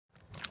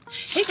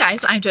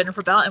guys, I'm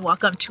Jennifer Bell and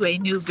welcome to a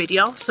new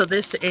video. So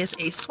this is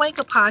a Swank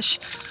A Posh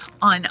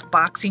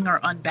unboxing or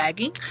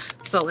unbagging.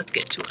 So let's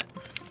get to it.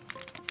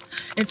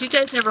 If you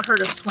guys never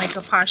heard of Swank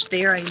A Posh,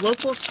 they are a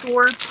local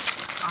store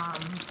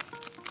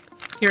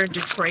here in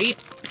Detroit.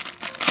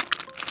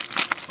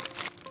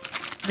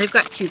 They've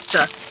got cute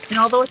stuff. And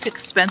although it's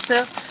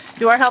expensive,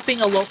 you are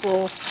helping a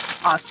local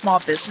small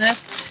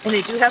business, and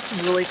they do have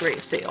some really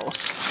great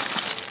sales.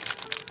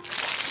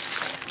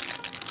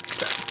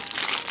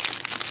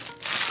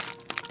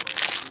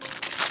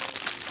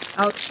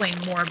 I'll explain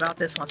more about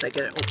this once I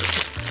get it over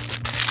here.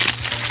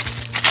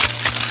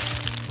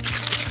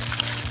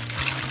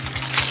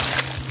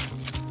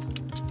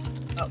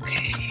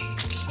 Okay,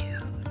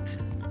 cute.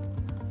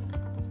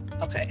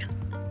 Okay.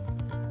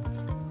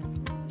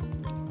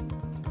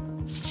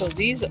 So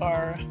these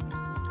are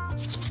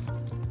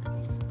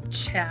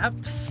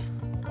chaps.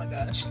 Oh my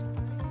gosh.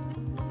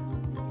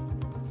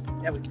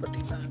 Yeah, we put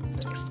these on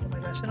first. Oh my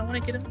gosh, I don't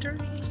want to get them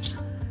dirty.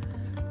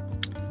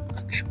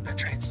 Okay, I'm gonna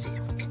try and see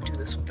if we can do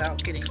this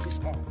without getting these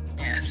all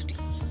nasty.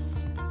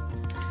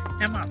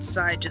 I'm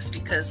outside just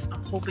because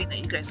I'm hoping that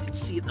you guys can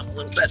see them a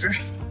little better.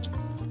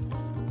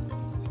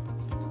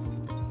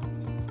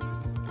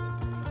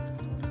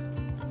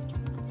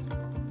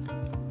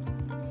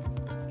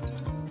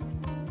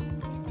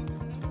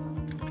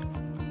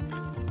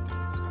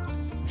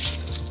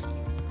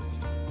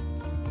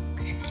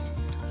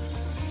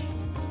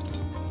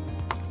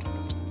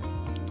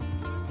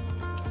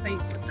 So you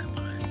put them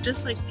on,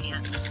 just like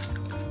pants.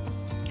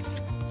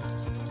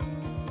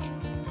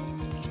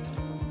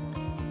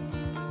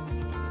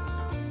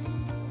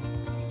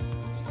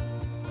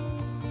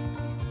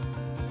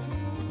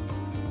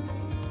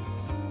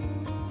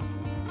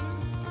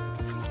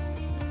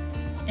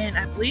 And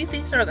I believe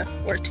these are the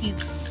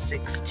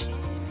 14-16.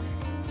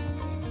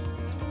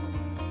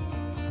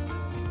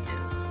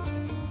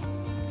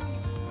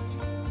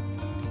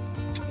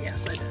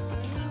 Yes, I did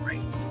put these on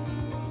right.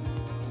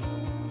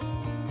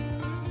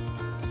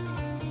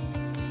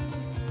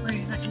 Well,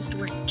 you're not used to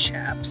wearing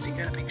chaps, you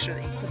gotta make sure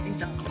that you put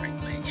these on the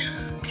right way.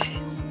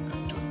 Okay, so I'm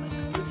gonna do it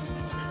like this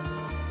instead.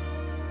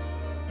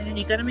 And then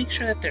you gotta make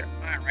sure that they're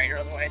on right, or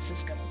otherwise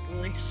it's gonna look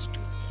really stupid.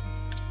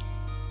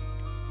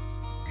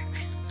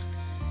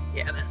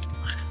 Yeah, that's what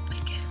I'm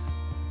thinking.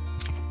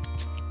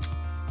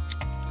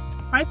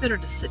 Probably better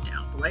to sit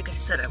down, but like I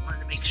said, I wanted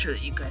to make sure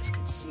that you guys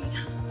could see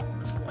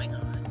what's going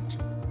on.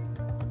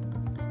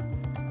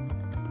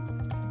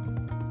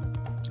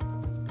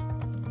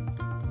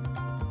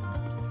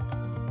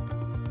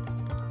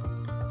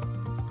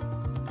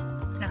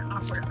 Kind of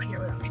awkward up here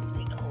without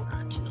anything to hold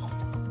on to.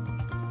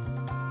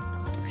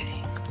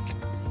 Okay,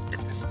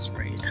 if this is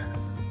right.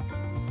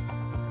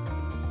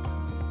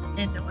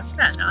 And no, it's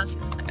not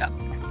nonsense. I got.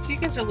 So you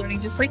guys are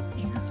learning just like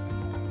me.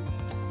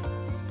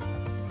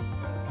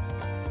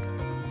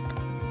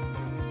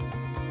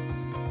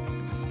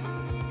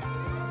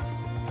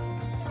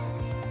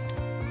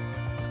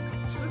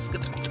 Okay, so this is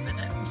gonna be a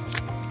minute.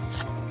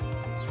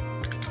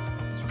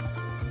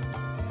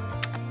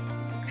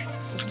 Okay,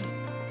 so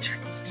turn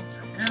these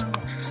inside out.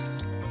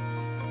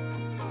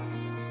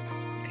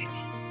 Okay,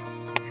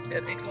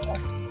 there they go.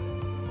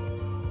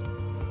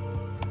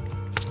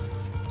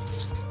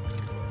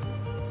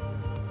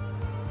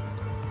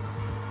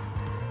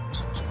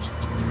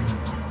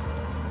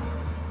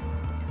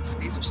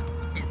 These are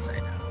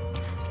inside out.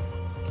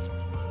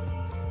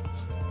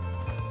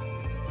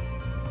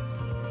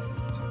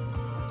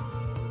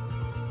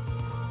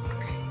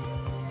 Okay,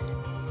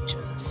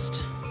 just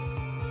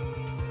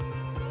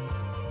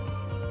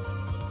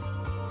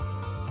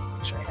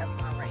make sure I have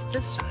them on right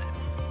this time.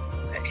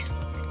 Okay, I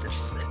think this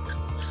is it now.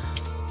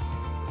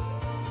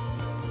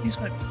 These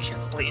might be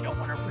careful, you don't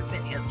want to rip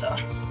any of the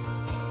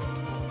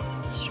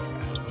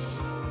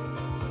straps.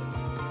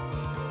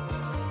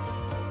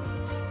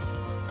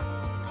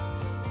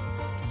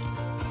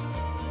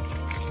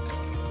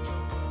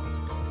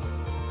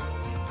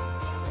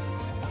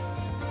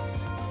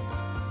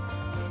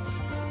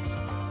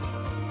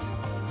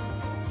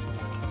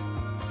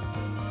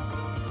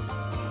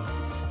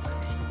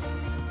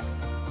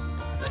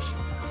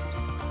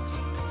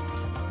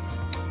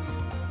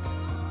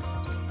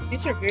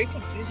 These are very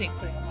confusing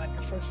putting them on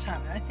your first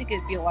time, and I think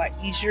it'd be a lot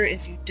easier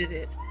if you did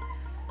it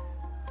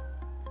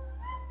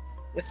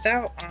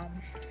without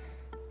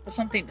with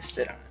something to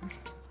sit on.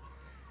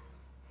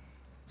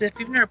 So if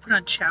you've never put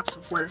on chaps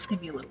before, this can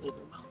be a little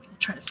overwhelming. I'm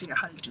trying to figure out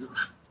how to do them.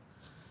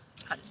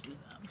 Okay.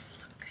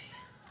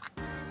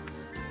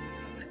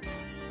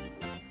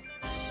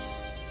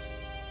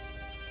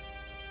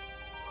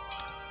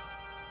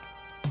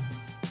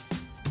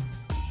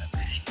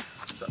 Okay.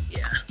 So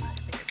yeah, I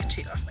think I can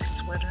take off my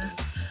sweater.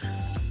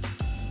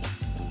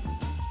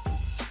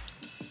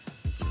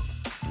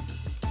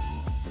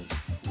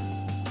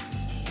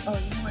 Oh,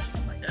 you know what?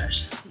 Oh my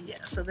gosh.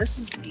 Yeah, so this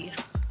is the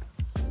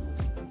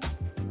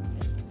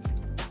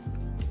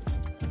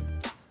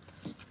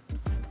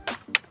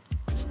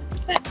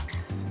back.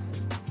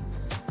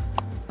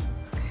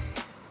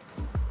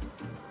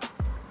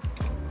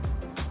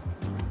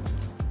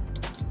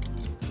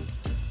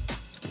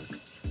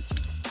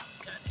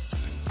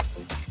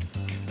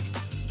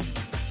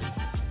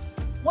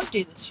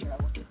 day this year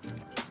I will get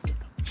this down.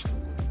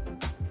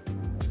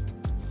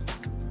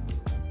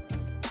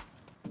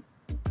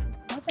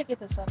 Once I get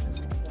this up, it's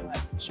going to be a lot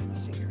easier to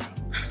figure out.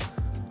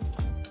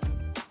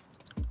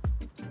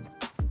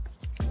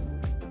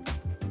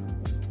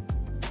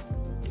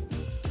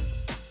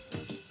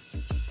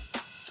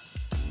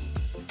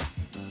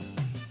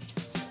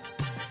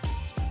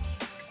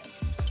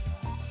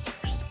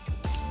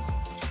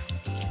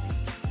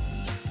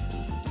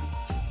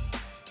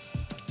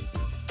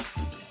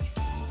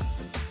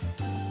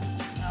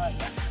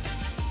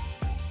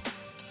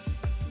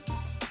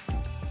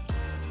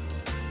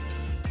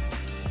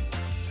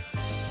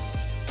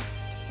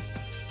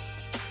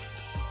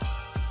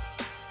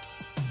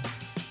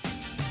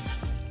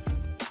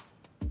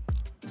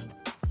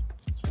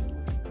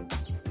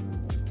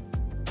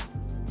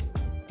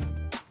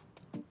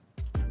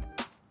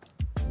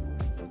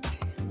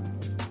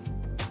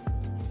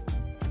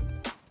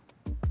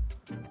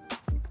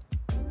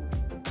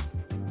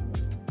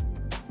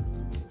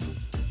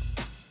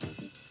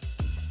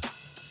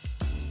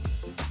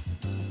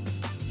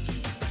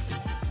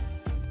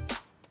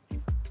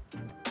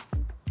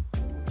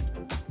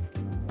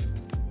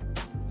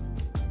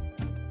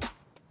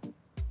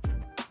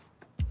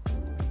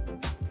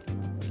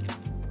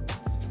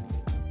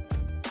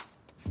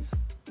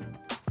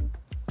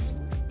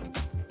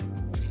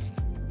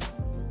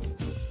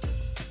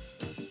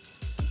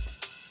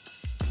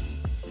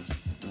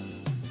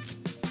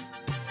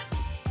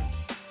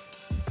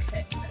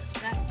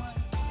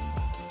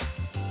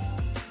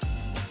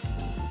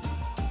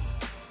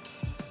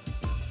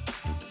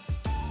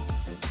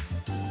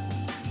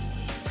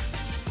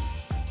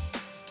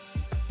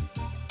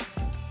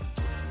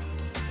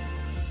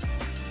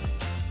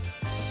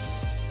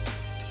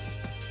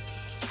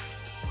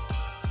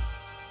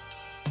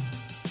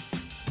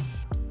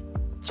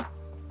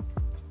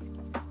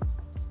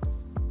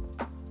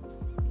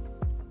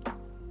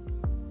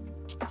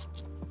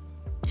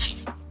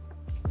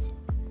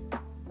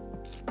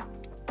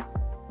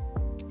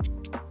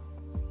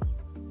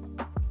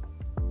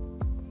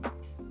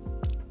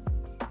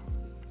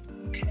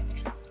 Okay,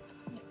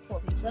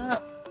 pull these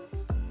up.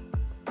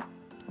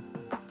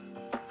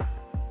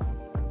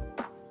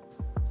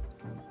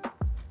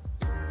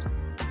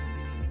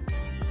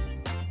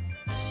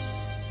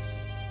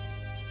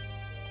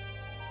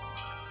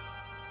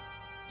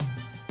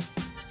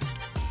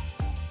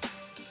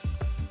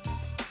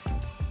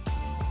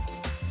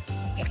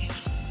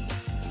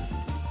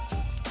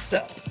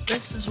 So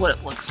this is what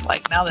it looks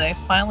like now that I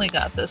finally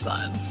got this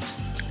on.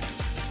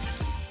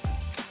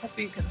 Hope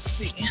you can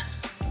see.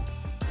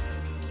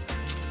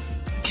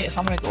 Okay,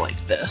 so I'm gonna go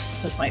like this.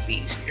 This might be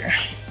easier.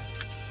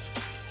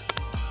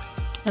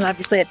 And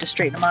obviously I have to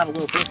straighten them out a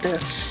little bit. They're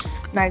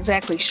not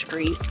exactly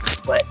straight,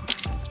 but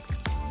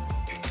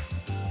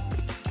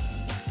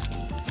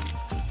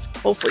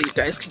hopefully you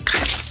guys can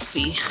kind of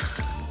see.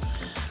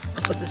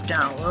 I'll put this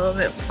down a little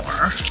bit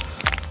more.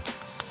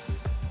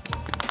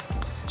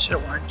 Should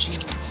have worn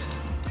jeans.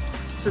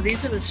 So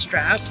these are the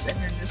straps,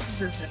 and then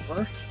this is a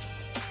zipper.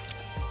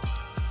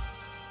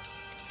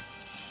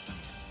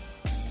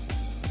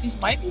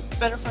 These might be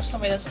better for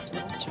somebody that's a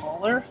little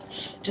taller,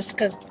 just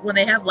because when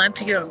they have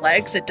lengthier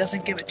legs, it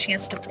doesn't give a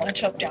chance to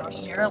bunch up down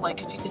here.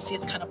 Like if you can see,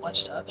 it's kind of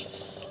bunched up.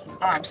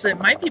 So it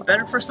might be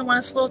better for someone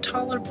that's a little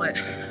taller, but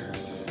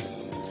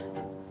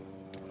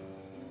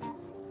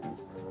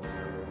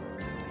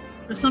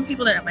for some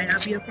people that might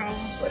not be a problem.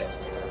 But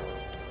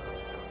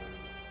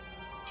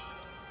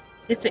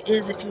if it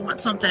is, if you want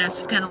something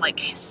that's kind of like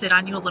sit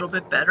on you a little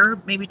bit better,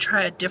 maybe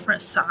try a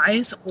different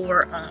size,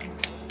 or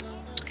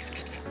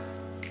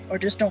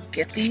just don't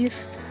get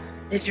these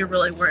if you're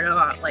really worried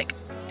about like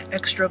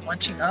extra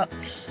bunching up.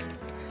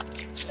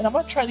 And I'm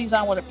gonna try these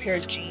on with a pair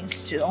of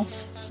jeans too,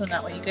 so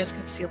that way you guys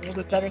can see a little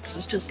bit better, because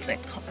it's just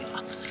like coming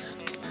off.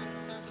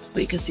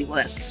 But you can see, well,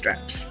 that's the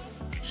straps.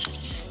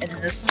 And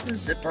then this is the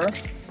zipper.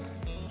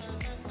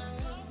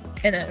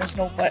 And then there's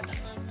no butt,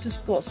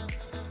 just goes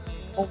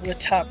over the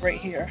top right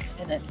here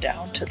and then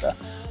down to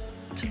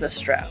the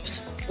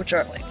straps, which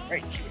are like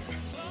right here.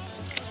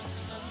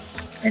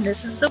 And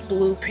this is the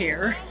blue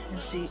pair, and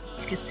see,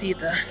 you can see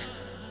the.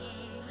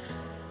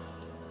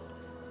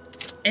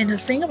 And the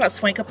thing about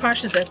Swank A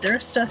Posh is that their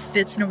stuff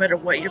fits no matter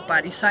what your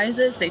body size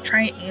is. They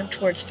try and aim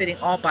towards fitting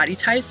all body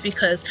types,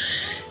 because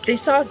they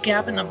saw a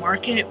gap in the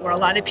market where a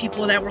lot of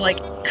people that were like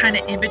kind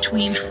of in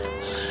between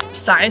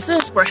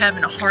sizes were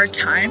having a hard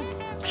time.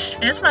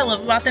 And that's what I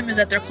love about them, is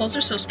that their clothes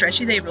are so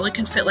stretchy, they really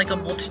can fit like a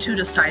multitude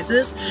of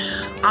sizes.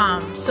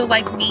 So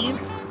like me,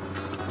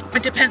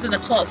 it depends on the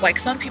clothes. Like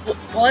some people,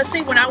 well, let's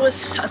say when I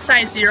was a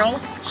size 0,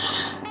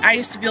 I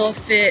used to be able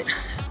to fit,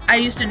 I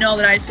used to know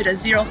that I'd fit a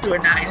 0 through a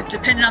 9,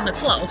 depending on the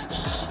clothes.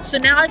 So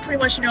now I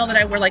pretty much know that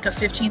I wear like a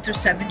 15 through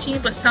 17,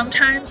 but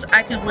sometimes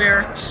I can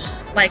wear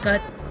like a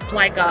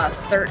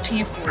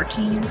 13,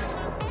 14.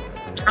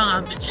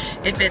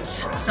 If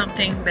it's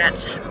something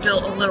that's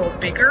built a little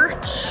bigger.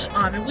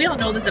 And we all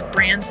know that the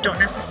brands don't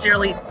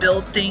necessarily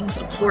build things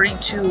according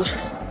to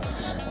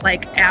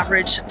like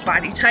average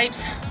body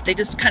types. They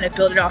just kind of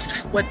build it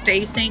off what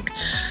they think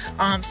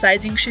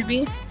sizing should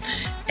be.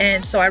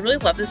 And so I really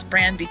love this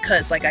brand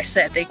because, like I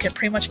said, they can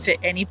pretty much fit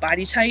any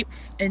body type.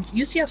 And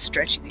you see how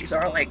stretchy these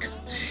are. Like,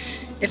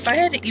 if I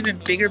had an even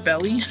bigger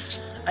belly,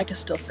 I could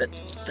still fit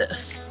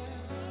this.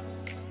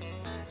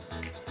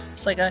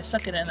 It's like I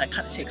suck it in, that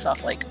kind of takes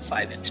off like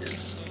 5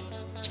 inches.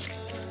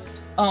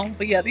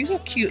 But yeah, these are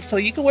cute. So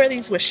you can wear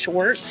these with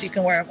shorts. You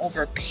can wear them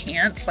over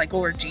pants, like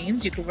over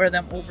jeans. You can wear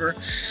them over,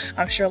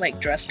 I'm sure, like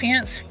dress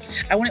pants.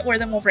 I wouldn't wear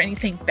them over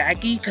anything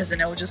baggy because then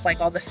it would just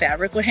like all the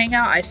fabric would hang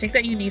out. I think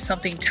that you need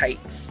something tight.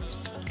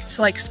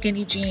 So like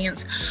skinny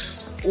jeans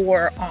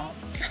or,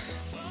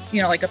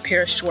 you know, like a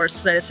pair of shorts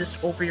so that it's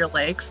just over your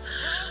legs.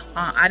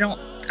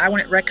 I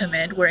wouldn't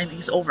recommend wearing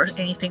these over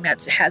anything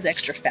that has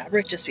extra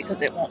fabric just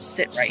because it won't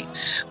sit right.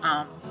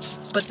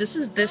 But this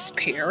is this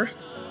pair.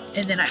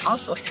 And then I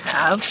also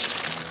have,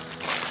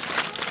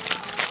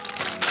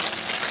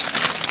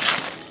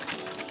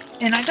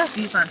 and I got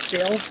these on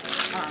sale.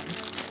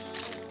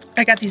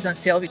 I got these on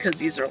sale because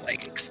these are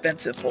like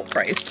expensive full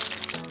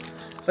price,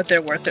 but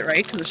they're worth it,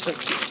 right? Because they're so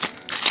cute.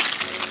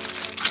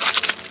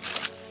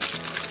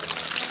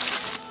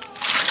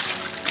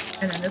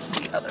 And then this is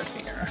the other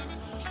pair.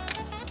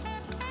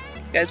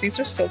 Guys, these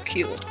are so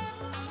cute.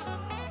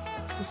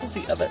 This is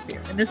the other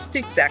pair, and this is the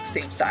exact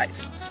same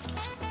size.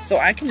 So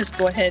I can just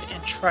go ahead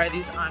and try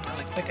these on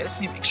really quick. I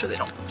just need to make sure they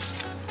don't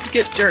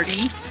get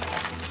dirty.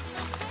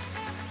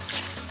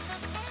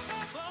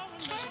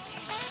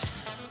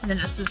 And then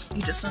this is,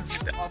 you just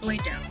unzip it all the way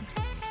down.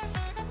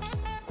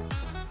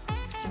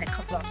 And it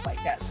comes off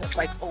like that, so it's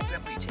like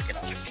open when you take it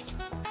off.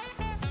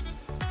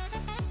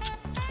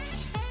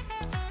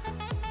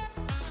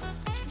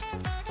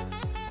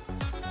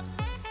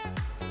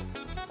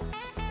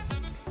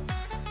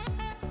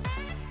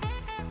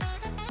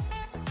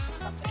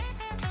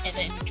 And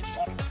then you just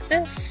unhook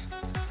this,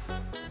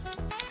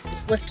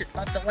 just lift it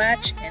up the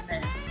latch, and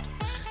then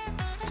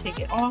take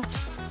it off,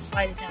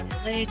 slide it down your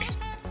leg,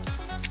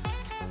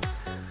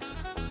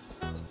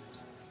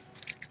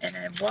 and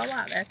then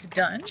voila, that's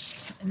done.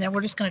 And then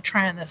we're just going to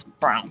try on this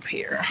brown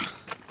pair.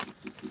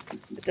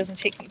 It doesn't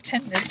take me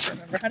 10 minutes to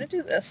remember how to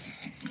do this.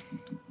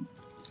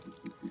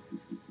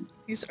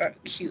 These are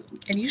cute,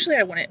 and usually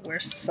I wouldn't wear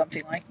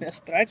something like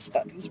this, but I just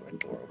thought these were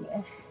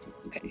adorable.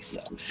 Okay, so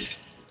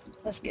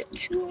let's get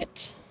to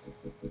it.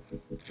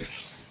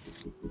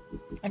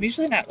 I'm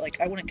usually not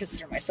like, I wouldn't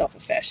consider myself a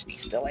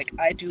fashionista. Like,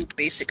 I do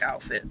basic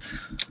outfits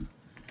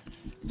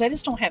because I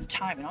just don't have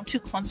time, and I'm too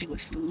clumsy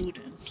with food.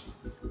 And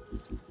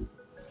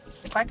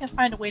if I can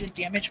find a way to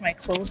damage my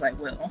clothes, I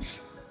will.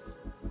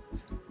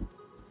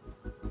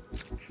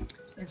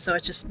 And so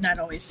it's just not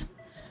always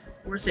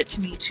worth it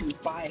to me to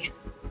buy,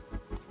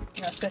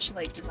 you know,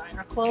 especially like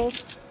designer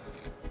clothes.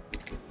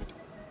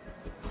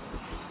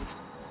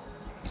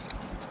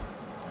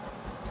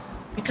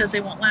 Because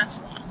they won't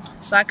last long.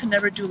 So I could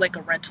never do like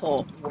a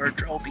rental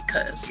wardrobe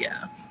because,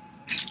 yeah,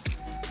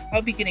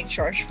 I'll be getting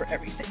charged for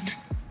everything.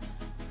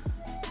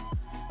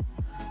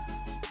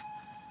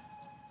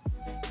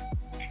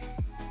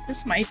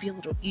 This might be a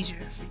little easier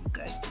for you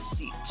guys to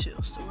see too,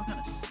 so we're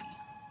gonna see.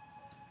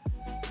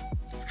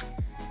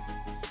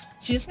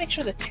 So just make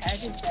sure the tag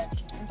is back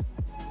here.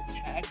 See the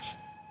tag.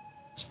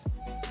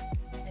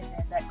 And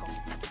then that goes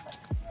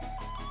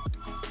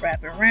like,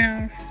 wrap it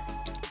around.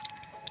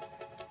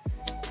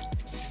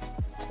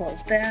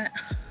 Close that.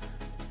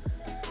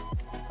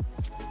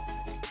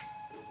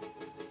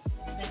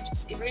 And then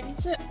just get ready to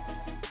zip.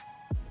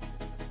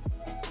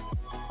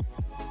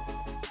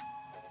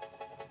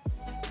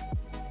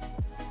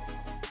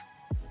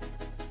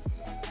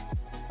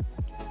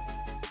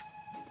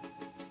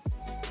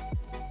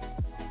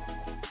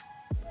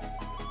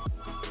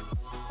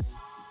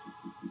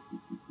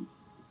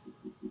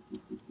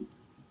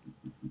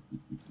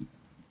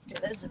 Yeah,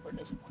 that zipper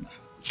doesn't want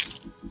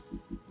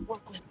to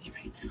work with me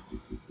right now.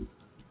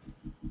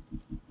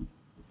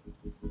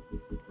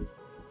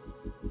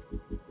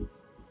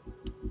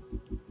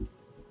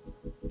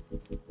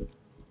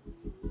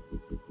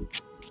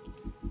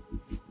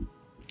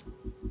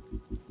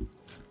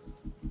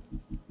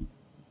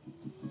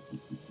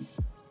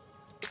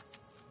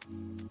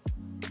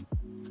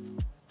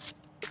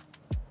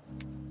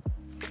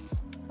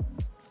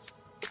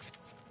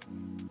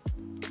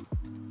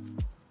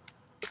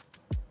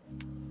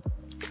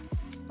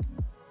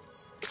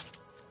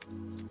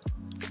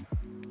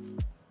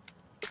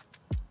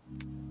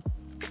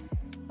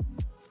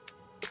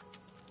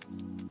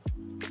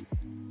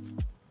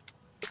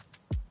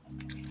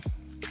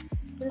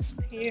 This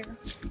pair,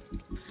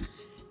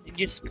 you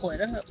just pull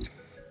it up.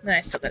 Then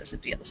I still gotta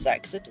zip the other side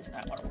because it does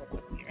not want to work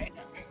with me right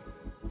now.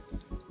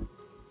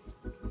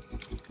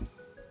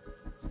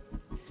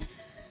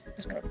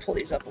 Just gonna pull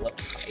these up a little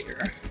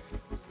tighter.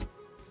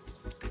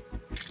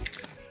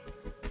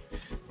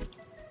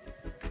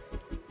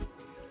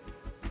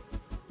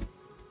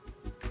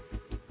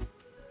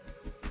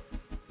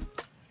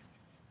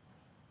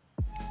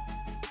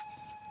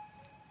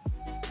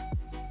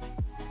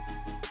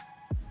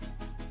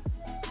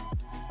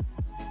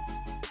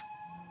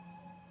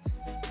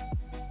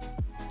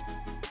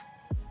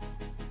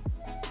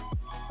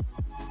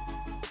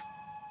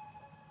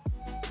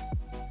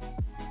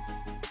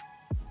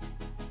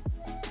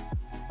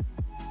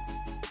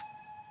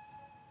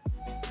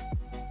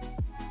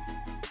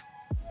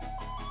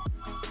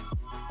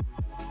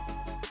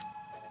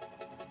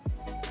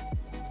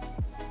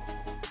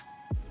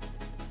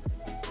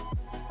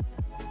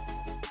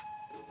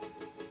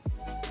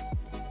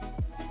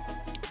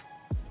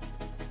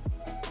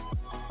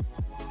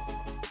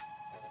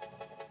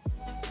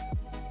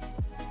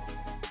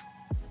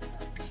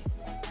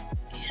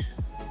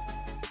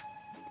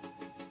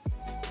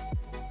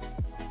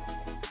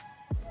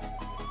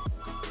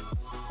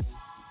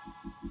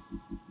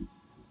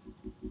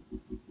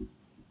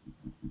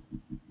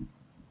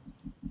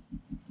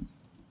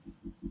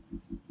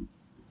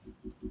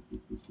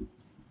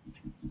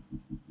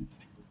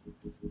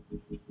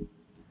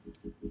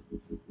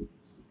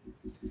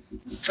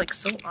 like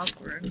so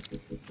awkward.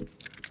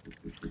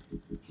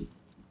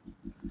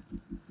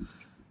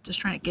 Just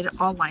trying to get it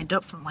all lined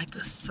up from like the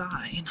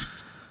side.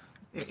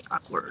 Very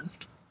awkward.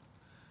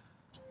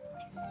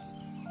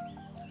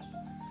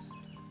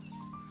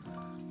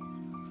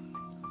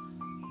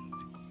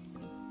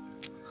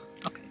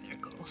 Okay, there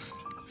it goes.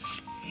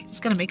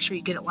 Just gotta make sure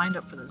you get it lined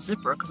up for the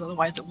zipper, because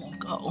otherwise it won't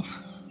go.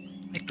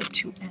 Like the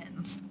two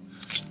ends.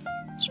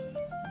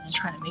 And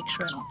trying to make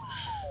sure I don't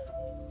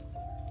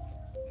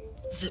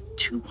zip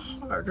too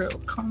hard or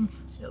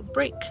it'll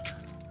break.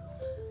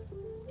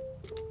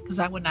 Because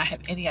I would not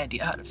have any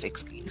idea how to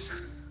fix these.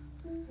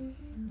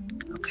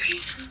 Okay.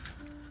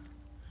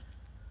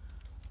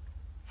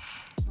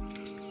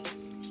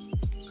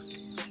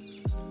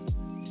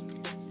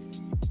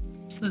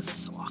 This is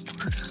so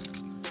awkward.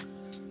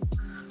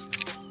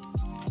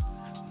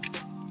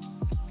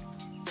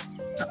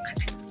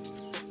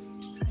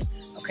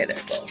 Okay, there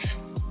it goes.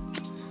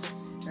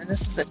 And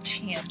this is a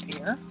tan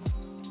pair.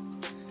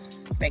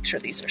 Make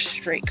sure these are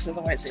straight, because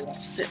otherwise they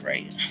won't sit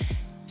right.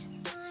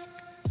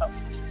 Oh.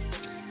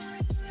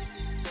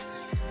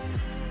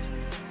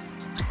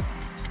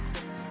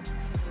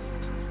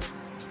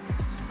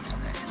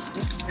 Okay, so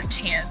this is the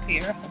tan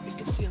pair. I hope you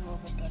can see a little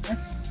bit better.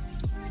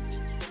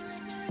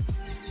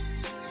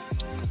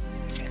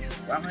 Okay,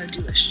 so what I'm going to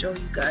do is show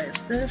you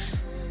guys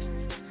this.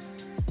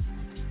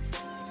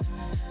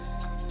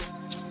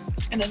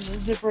 And then the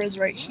zipper is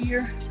right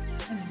here.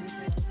 And the zipper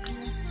right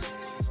here.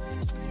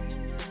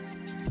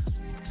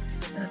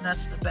 And then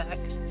that's the back.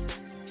 And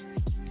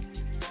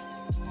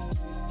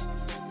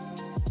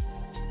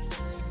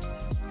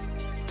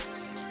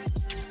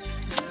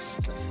this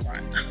is the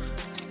front.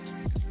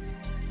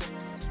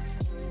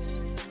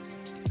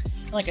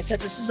 Like I said,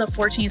 this is a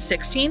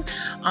 14-16.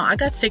 I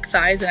got thick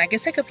thighs, and I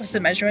guess I could put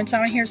some measurements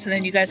on here so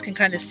then you guys can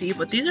kind of see,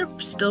 but these are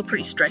still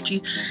pretty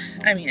stretchy.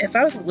 I mean, if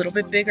I was a little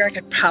bit bigger, I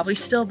could probably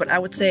still, but I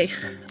would say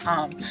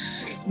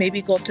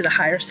maybe go up to the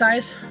higher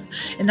size.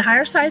 And the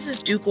higher sizes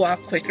do go out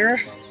quicker,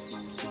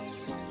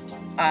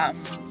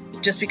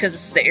 just because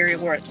it's the area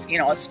where, you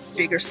know, it's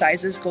bigger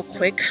sizes go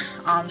quick.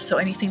 So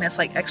anything that's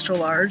like extra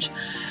large,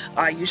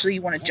 usually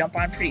you want to jump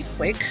on pretty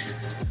quick.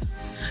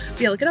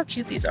 Yeah, look at how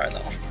cute these are though.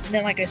 And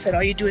then like I said,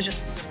 all you do is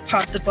just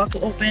pop the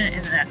buckle open,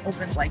 and then that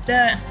opens like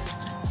that.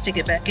 Stick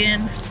it back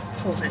in,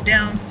 close it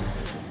down,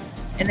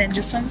 and then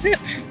just unzip,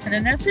 and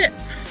then that's it.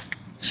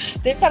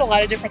 They've got a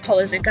lot of different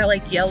colors. They've got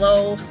like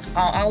yellow,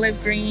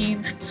 olive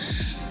green,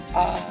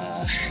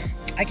 I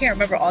can't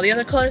remember all the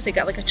other colors. They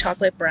got like a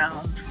chocolate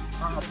brown,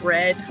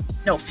 red,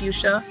 no,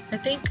 fuchsia, I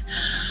think.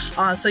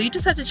 So you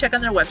just have to check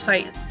on their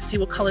website, see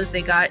what colors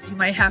they got. You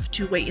might have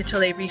to wait until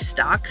they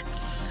restock,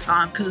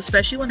 because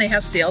especially when they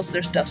have sales,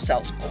 their stuff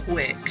sells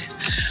quick.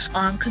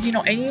 Because you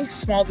know, any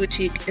small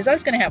boutique is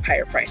always going to have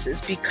higher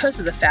prices because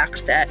of the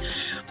fact that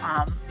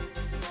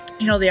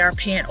you know, they are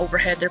paying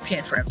overhead, they're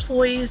paying for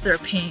employees, they're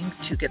paying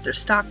to get their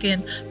stock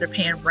in, they're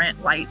paying rent,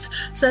 lights,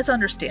 so that's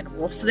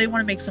understandable. So they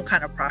want to make some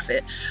kind of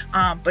profit.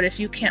 But if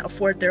you can't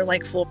afford their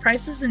like full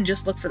prices, then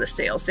just look for the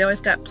sales. They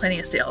always got plenty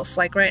of sales.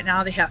 Like right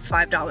now they have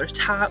 $5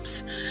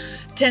 tops,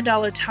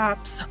 $10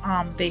 tops,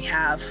 they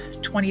have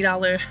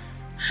 $20.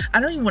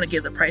 I don't even want to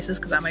give the prices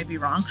because I might be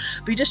wrong,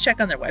 but you just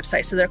check on their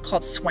website. So they're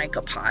called Swank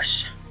A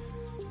Posh.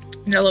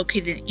 And they're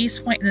located in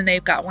East Point, and then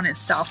they've got one in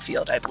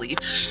Southfield, I believe.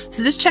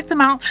 So just check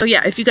them out. So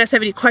yeah, if you guys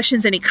have any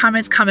questions, any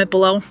comments, comment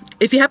below.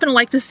 If you happen to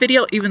like this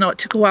video, even though it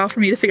took a while for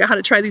me to figure out how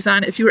to try these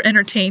on, if you were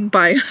entertained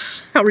by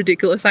how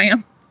ridiculous I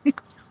am,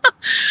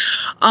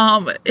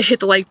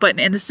 hit the like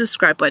button and the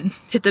subscribe button.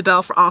 Hit the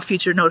bell for all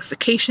future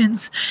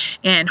notifications,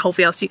 and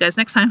hopefully I'll see you guys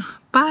next time.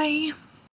 Bye.